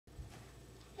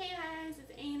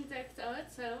it's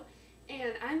xoxo,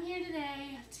 and I'm here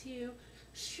today to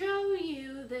show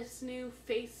you this new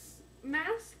face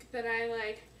mask that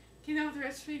I came out with the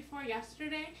recipe for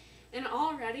yesterday, and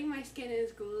already my skin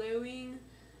is glowing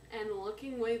and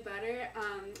looking way better.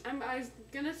 I was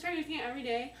gonna start using it every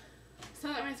day so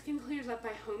that my skin clears up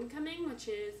by homecoming, which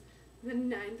is the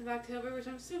 9th of October, which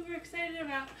I'm super excited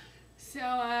about.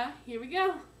 So here we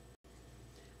go.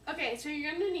 Okay, so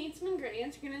you're going to need some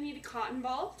ingredients. You're going to need a cotton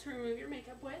ball to remove your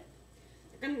makeup with.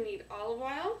 You're going to need olive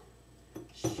oil,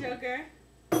 sugar,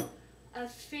 a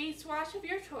face wash of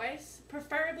your choice,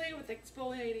 preferably with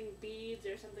exfoliating beads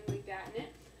or something like that in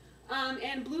it,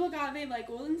 and blue agave like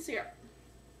golden syrup.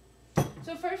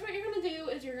 So first what you're going to do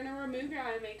is you're going to remove your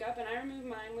eye makeup, and I remove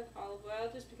mine with olive oil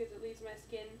just because it leaves my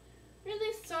skin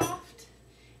really soft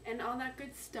and all that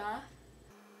good stuff.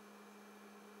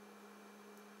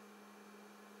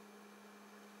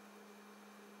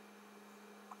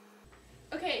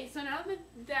 Okay, so now that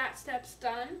that step's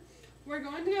done, we're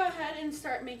going to go ahead and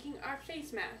start making our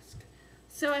face mask.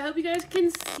 So I hope you guys can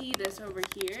see this over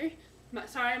here.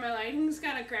 Sorry, my lighting's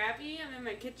kind of crappy. I'm in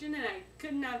my kitchen and I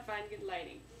could not find good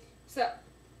lighting. So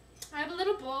I have a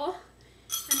little bowl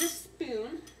and a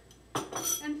spoon.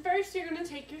 And first you're going to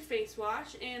take your face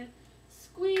wash and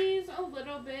squeeze a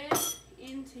little bit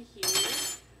into here.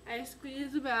 I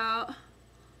squeeze about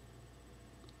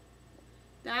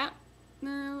that. A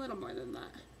little more than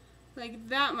that. Like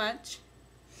that much.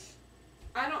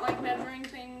 I don't like measuring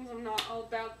things. I'm not all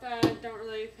about that. Don't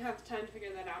really have time to figure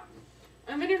that out.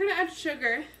 And then you're going to add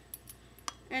sugar.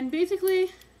 And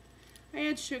basically, I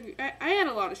add sugar. I add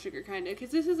a lot of sugar, kind of,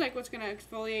 because this is like what's going to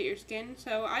exfoliate your skin.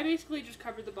 So I basically just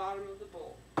covered the bottom of the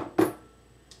bowl.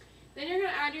 Then you're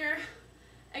going to add your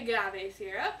agave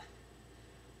syrup,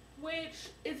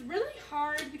 which is really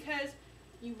hard because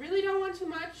you really don't want too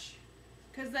much,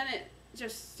 because then it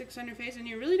just sticks on your face, and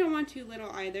you really don't want too little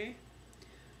either.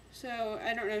 So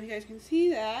I don't know if you guys can see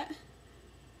that.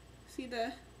 See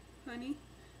the honey?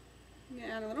 I'm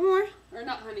gonna add a little more, or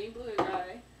not honey, blue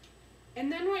agave. And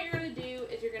then what you're gonna do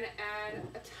is you're gonna add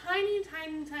a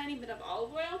tiny bit of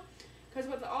olive oil, because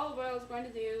what the olive oil is going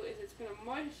to do is it's gonna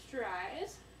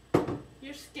moisturize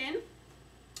your skin.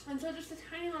 And so just a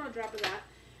tiny little drop of that.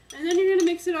 And then you're gonna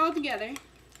mix it all together.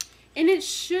 And it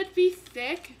should be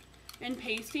thick and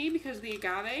pasty because of the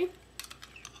agave.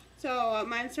 So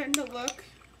mine's starting to look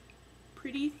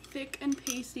pretty thick and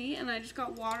pasty, and I just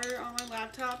got water on my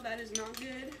laptop. That is not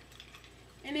good.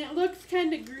 And it looks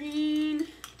kind of green,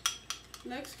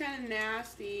 looks kind of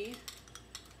nasty,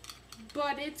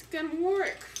 but it's gonna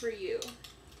work for you.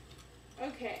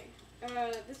 Okay,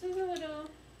 this is a little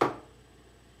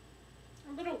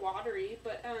watery,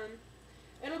 but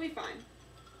it'll be fine.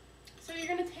 So you're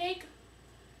gonna take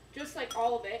just like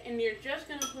all of it, and you're just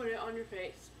going to put it on your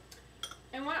face.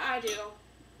 And what I do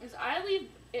is I leave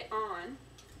it on.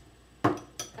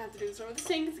 I have to do this over the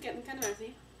sink, it's getting kind of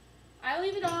messy. I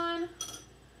leave it on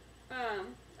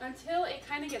until it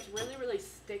kind of gets really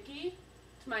sticky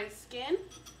to my skin.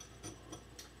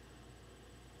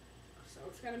 So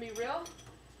it's going to be real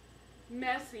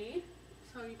messy.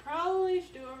 So you probably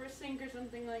should do it over a sink or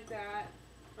something like that.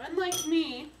 Unlike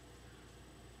me,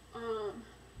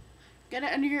 get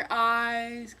it under your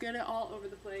eyes, get it all over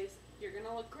the place. You're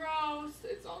gonna look gross,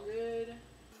 it's all good.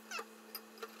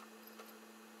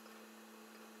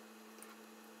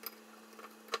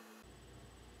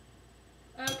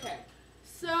 Okay,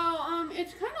 so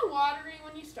it's kind of watery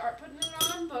when you start putting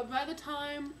it on, but by the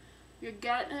time you're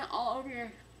getting it all over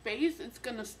your face, it's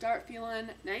gonna start feeling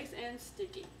nice and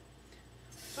sticky.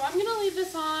 So I'm gonna leave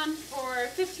this on for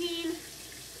 15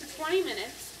 to 20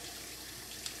 minutes.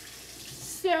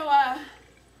 So,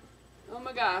 oh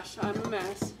my gosh, I'm a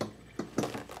mess.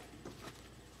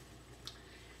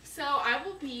 So I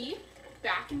will be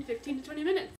back in 15 to 20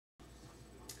 minutes.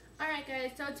 Alright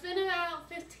guys, so it's been about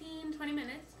 15, 20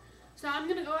 minutes. So I'm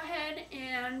going to go ahead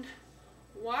and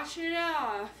wash it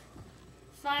off.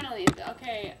 Finally,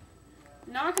 okay,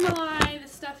 not going to lie,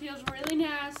 this stuff feels really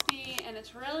nasty and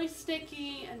it's really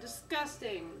sticky and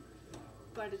disgusting.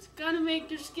 But it's going to make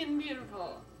your skin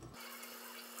beautiful.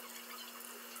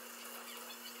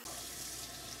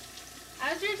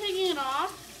 As you're taking it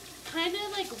off, kind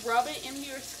of like rub it into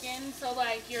your skin so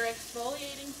like you're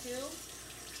exfoliating too.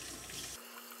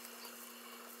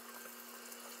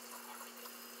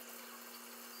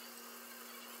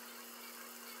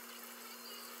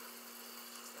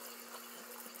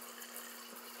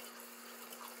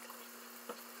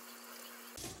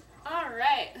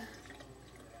 Alright.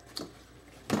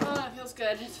 Oh, that feels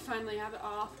good to finally have it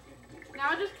off.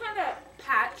 Now just kind of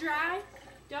pat dry.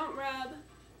 Don't rub.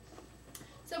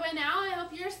 So by now I hope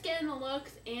hope your skin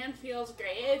looks and feels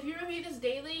great. If you review this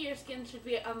daily, your skin should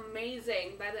be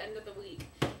amazing by the end of the week.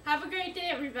 Have a great day,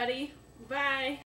 everybody. Bye.